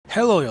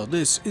Hello y'all,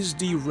 this is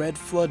the Red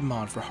Flood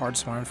mod for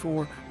Hardspine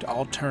 4, the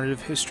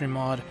alternative history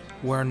mod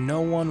where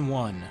no one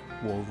won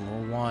World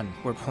War I.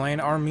 We're playing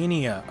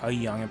Armenia, a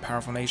young and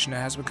powerful nation that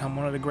has become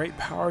one of the great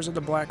powers of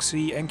the Black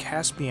Sea and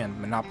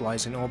Caspian,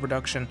 monopolizing oil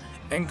production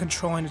and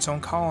controlling its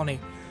own colony.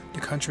 The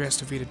country has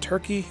defeated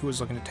Turkey, who was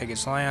looking to take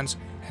its lands,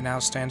 and now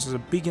stands as a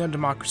beacon of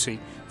democracy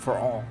for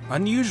all.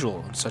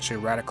 Unusual in such a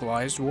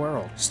radicalized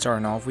world.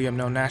 Starting off, we have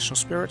no national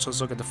spirit, so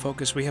let's look at the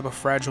focus. We have a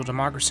fragile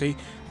democracy,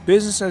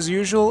 business as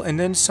usual, and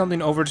then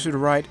something over to the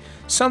right,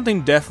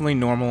 something definitely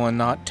normal and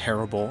not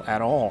terrible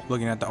at all.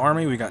 Looking at the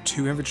army, we got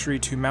 2 infantry,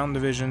 2 mountain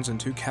divisions, and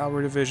 2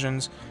 cavalry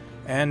divisions,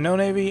 and no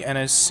navy, and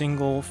a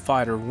single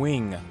fighter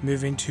wing.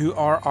 Moving to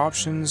our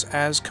options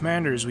as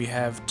commanders, we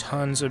have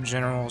tons of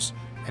generals,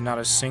 and not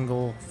a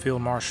single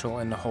field marshal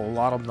in the whole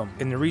lot of them.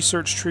 In the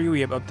research tree,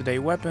 we have up-to-date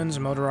weapons,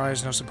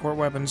 motorized, no support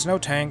weapons, no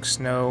tanks,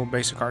 no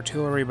basic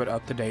artillery, but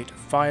up-to-date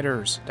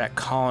fighters. That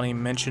colony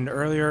mentioned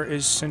earlier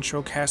is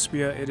Central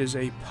Caspia. It is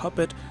a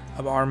puppet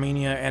of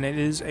Armenia, and it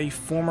is a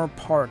former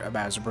part of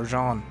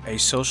Azerbaijan. A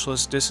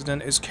socialist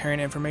dissident is carrying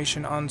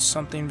information on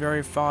something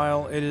very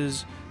vile. It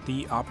is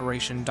the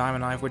Operation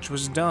Diamond Knife, which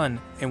was done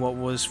in what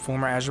was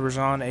former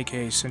Azerbaijan,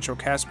 aka Central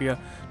Caspia,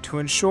 to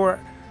ensure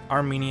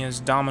Armenia's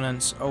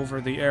dominance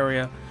over the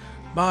area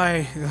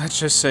by, let's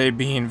just say,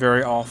 being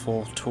very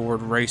awful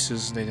toward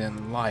races they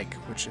didn't like,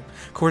 which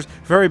of course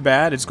very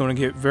bad. It's going to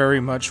get very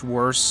much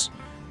worse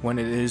when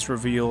it is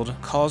revealed.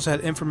 Cause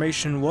that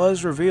information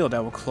was revealed,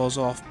 that will close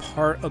off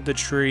part of the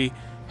tree,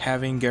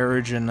 having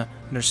Garegin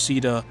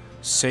Nzhdeh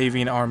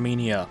saving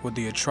Armenia. With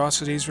the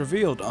atrocities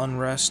revealed,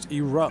 unrest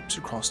erupts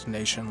across the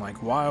nation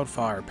like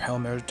wildfire.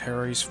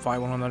 Paramilitaries fight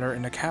one another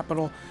in the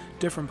capital.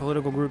 Different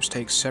political groups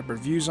take separate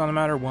views on the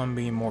matter, one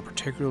being more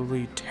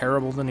particularly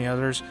terrible than the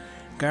others.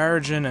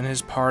 Garegin and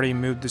his party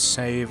moved to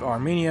save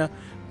Armenia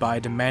by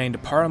demanding the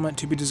parliament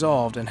to be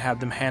dissolved and have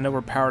them hand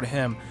over power to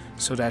him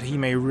so that he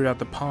may root out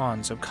the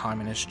pawns of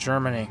communist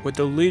Germany. With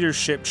the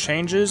leadership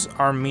changes,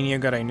 Armenia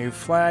got a new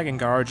flag, and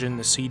Garegin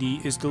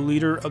Nzhdeh is the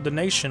leader of the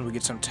nation. We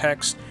get some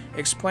text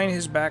explaining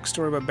his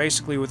backstory, but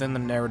basically within the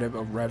narrative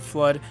of Red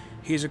Flood,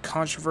 he is a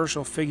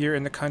controversial figure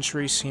in the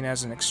country, seen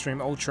as an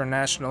extreme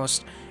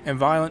ultra-nationalist and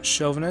violent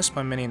chauvinist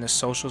by many in the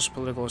socialist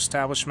political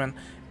establishment,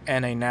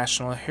 and a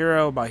national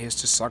hero by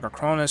his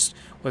Chronists.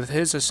 With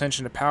his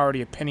ascension to power,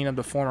 the opinion of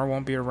the former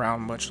won't be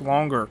around much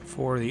longer.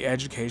 For the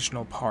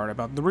educational part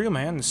about the real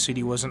man,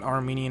 Nzhdeh was an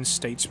Armenian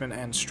statesman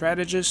and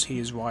strategist. He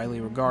is widely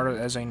regarded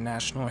as a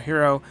national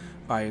hero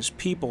by his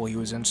people. He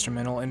was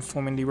instrumental in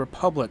forming the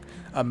Republic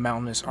of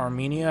Mountainous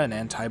Armenia, an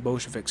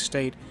anti-Bolshevik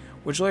state,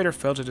 which later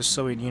fell to the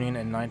Soviet Union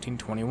in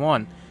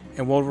 1921.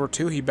 In World War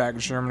II, he backed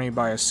Germany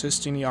by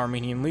assisting the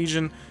Armenian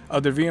Legion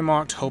of the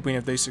Wehrmacht, hoping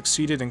if they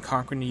succeeded in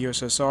conquering the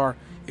USSR,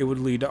 it would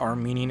lead to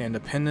Armenian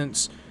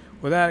independence.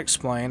 With that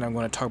explained, I'm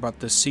going to talk about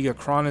the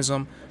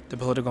Sigachronism, the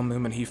political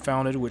movement he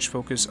founded, which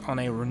focused on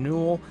a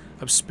renewal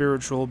of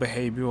spiritual,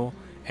 behavioral,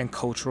 and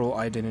cultural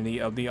identity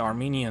of the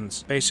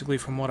Armenians. Basically,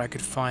 from what I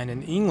could find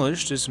in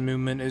English, this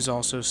movement is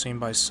also seen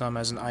by some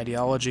as an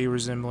ideology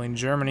resembling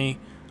Germany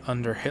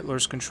under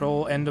Hitler's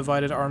control, and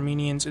divided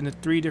Armenians into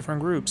 3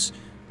 different groups.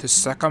 The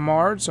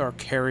Sekamards are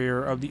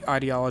carrier of the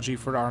ideology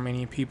for the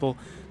Armenian people.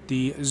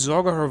 The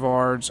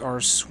Zogaharvards are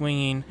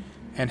swinging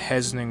and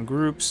hesitant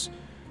groups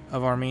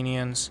of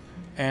Armenians.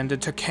 And the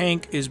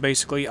Takank is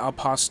basically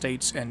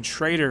apostates and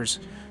traitors.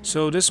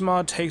 So this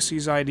mod takes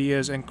these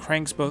ideas and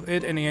cranks both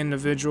it and the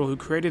individual who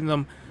created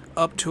them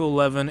up to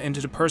 11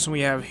 into the person we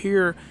have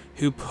here,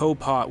 who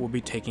Popot will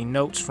be taking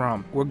notes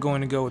from. We're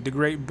going to go with the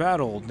Great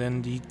Battle,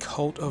 then the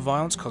Cult of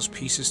Violence, cause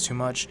peace is too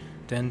much,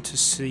 then to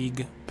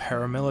Sieg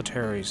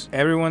paramilitaries.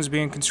 Everyone's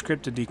being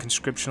conscripted. The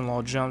conscription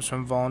law jumps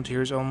from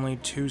volunteers only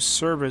to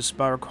service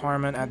by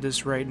requirement. At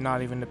this rate,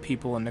 not even the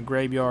people in the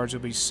graveyards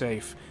will be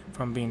safe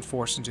from being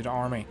forced into the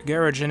army.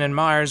 Garegin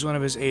admires one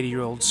of his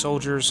 80-year-old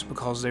soldiers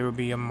because they would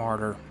be a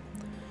martyr.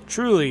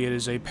 Truly, it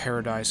is a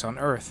paradise on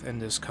earth in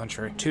this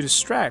country. To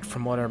distract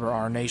from whatever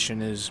our nation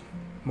is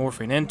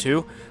morphing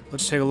into,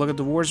 let's take a look at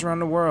the wars around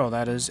the world.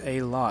 That is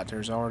a lot.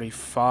 There's already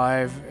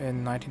 5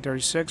 in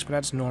 1936, but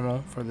that's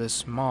normal for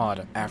this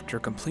mod. After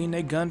completing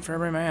a gun for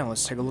every man,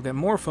 let's take a look at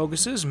more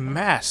focuses: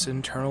 mass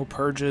internal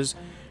purges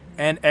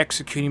and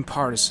executing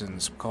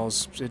partisans,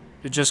 because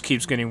it just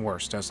keeps getting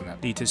worse, doesn't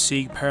it? The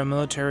Sieg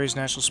paramilitaries'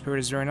 national spirit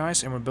is very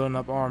nice, and we're building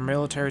up our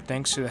military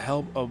thanks to the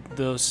help of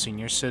the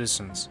senior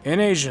citizens. In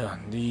Asia,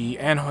 the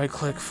Anhui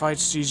clique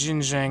fights the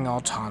Xinjiang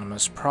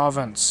Autonomous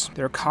Province.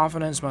 Their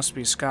confidence must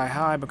be sky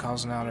high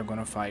because now they're going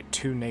to fight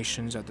 2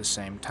 nations at the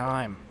same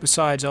time.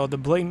 Besides all the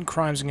blatant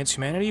crimes against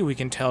humanity, we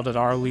can tell that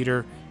our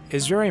leader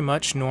is very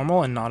much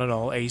normal and not at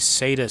all a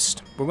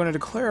sadist. We're going to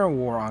declare a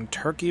war on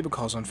Turkey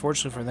because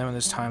unfortunately for them in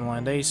this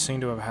timeline, they seem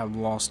to have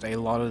lost a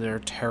lot of their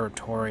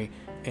territory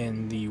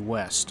in the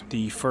west.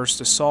 The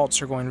first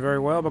assaults are going very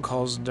well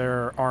because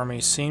their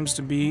army seems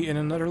to be in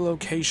another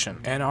location.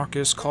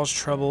 Anarchists cause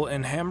trouble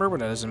in Hamburg, but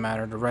that doesn't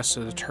matter. The rest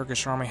of the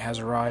Turkish army has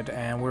arrived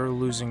and we're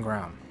losing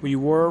ground. We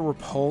were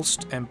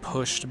repulsed and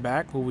pushed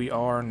back, but we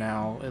are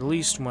now at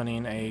least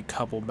winning a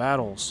couple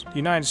battles. The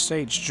United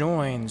States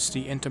joins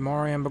the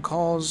Intermarium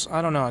because,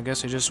 I don't know, I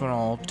guess they just want to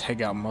all take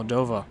out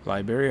Moldova.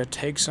 Liberia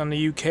takes on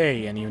the UK,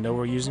 and even though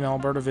we're using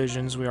Alberta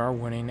divisions, we are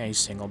winning a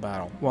single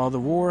battle. While the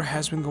war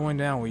has been going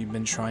down, we've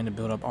been trying to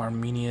build up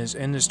Armenia's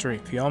industry.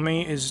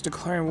 Fiume is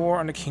declaring war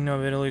on the Kingdom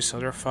of Italy, so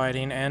they're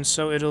fighting, and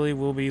so Italy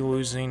will be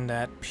losing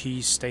that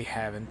peace they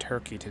have in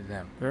Turkey to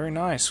them. Very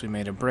nice, we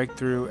made a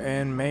breakthrough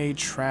and may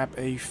trap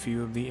a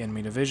few of the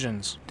enemy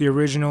divisions. The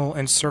original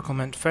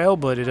encirclement failed,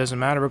 but it doesn't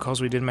matter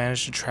because we did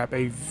manage to trap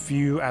a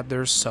few at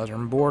their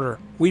southern border.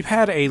 We've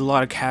had a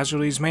lot of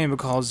casualties, mainly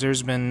because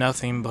there's been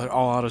nothing but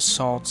all-out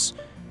assaults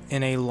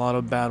in a lot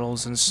of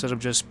battles. Instead of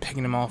just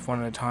picking them off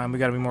one at a time, we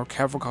gotta be more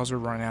careful because we're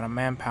running out of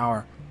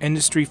manpower.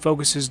 Industry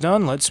focus is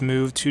done, let's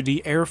move to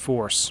the Air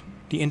Force.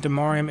 The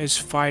Intermarium is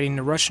fighting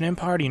the Russian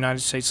Empire. The United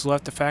States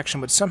left the faction,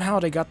 but somehow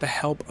they got the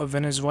help of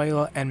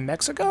Venezuela and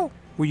Mexico.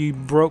 We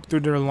broke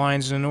through their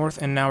lines in the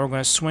north, and now we're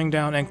going to swing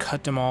down and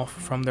cut them off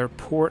from their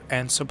port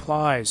and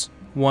supplies.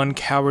 One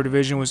cavalry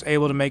division was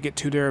able to make it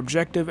to their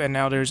objective, and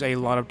now there's a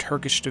lot of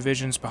Turkish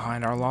divisions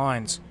behind our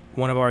lines.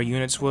 One of our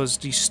units was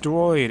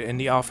destroyed in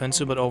the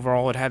offensive, but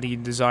overall it had the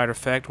desired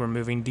effect. We're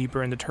moving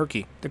deeper into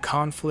Turkey. The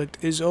conflict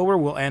is over.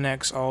 We'll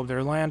annex all of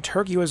their land.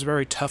 Turkey was a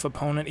very tough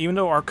opponent. Even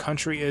though our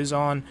country is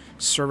on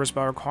service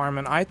by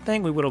requirement, I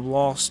think we would have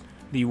lost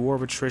the war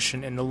of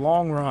attrition in the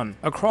long run.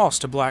 Across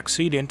the Black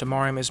Sea, the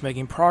Intermarium is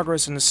making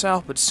progress in the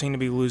south, but seem to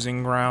be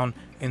losing ground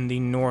in the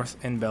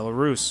north in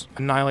Belarus.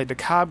 Annihilate the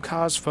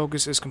Kavkaz.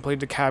 Focus is complete.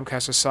 The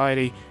Kavkaz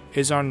society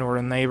is our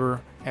northern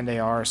neighbor, and they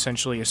are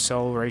essentially a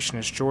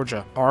accelerationist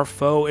Georgia. Our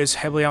foe is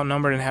heavily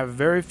outnumbered and have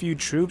very few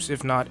troops,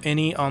 if not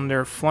any, on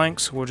their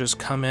flanks. We'll just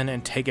come in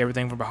and take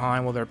everything from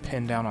behind while they're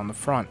pinned down on the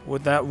front.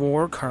 With that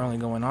war currently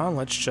going on,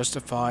 let's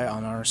justify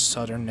on our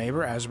southern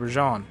neighbor,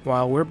 Azerbaijan.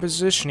 While we're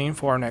positioning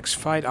for our next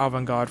fight,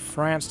 avant-garde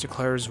France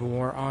declares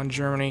war on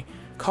Germany,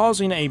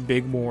 causing a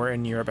big war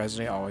in Europe as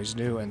they always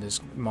do in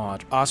this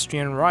mod.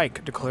 Austrian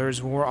Reich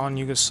declares war on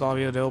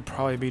Yugoslavia. They'll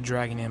probably be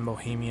dragging in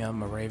Bohemia,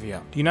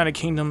 Moravia. The United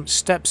Kingdom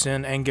steps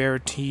in and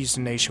guarantees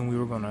the nation we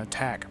were going to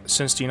attack.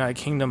 Since the United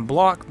Kingdom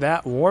blocked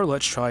that war,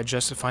 let's try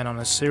justifying on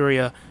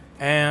Assyria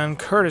and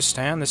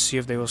Kurdistan to see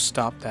if they will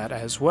stop that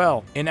as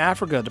well. In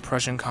Africa, the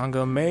Prussian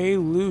Congo may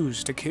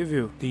lose to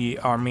Kivu. The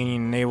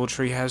Armenian naval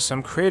tree has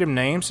some creative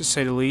names, to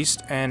say the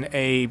least, and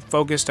a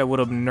focus that would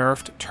have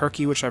nerfed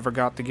Turkey, which I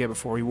forgot to get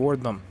before we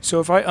warred them. So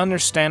if I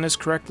understand this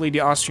correctly,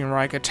 the Austrian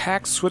Reich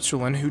attacked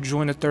Switzerland, who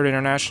joined the Third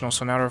International,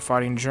 so now they're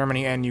fighting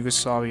Germany and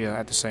Yugoslavia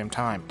at the same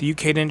time. The UK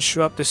didn't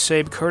show up to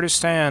save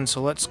Kurdistan,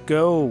 so let's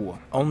go.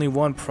 Only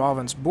one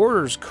province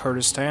borders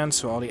Kurdistan,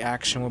 so all the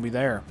action will be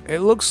there. It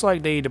looks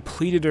like they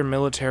depleted their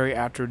military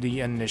after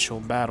the initial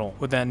battle.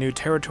 With that new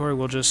territory,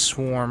 we'll just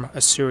swarm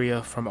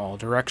Assyria from all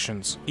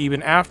directions.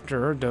 Even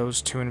after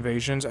those two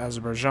invasions,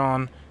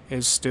 Azerbaijan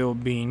is still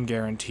being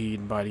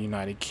guaranteed by the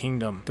United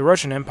Kingdom. The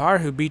Russian Empire,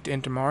 who beat the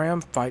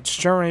Intermarium, fights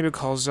Germany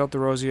because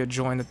Zeltarozia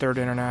joined the Third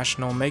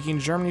International, making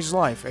Germany's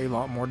life a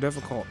lot more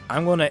difficult.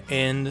 I'm going to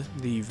end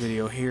the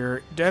video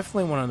here.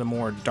 Definitely one of the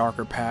more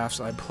darker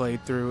paths I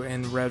played through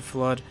in Red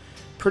Flood.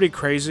 Pretty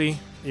crazy,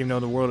 even though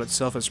the world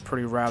itself is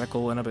pretty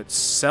radical in of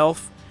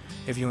itself.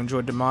 If you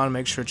enjoyed the mod,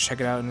 make sure to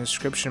check it out in the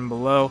description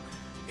below.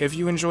 If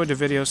you enjoyed the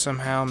video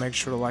somehow, make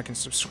sure to like and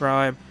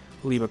subscribe.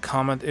 Leave a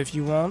comment if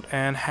you want,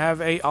 and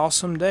have an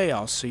awesome day.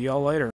 I'll see y'all later.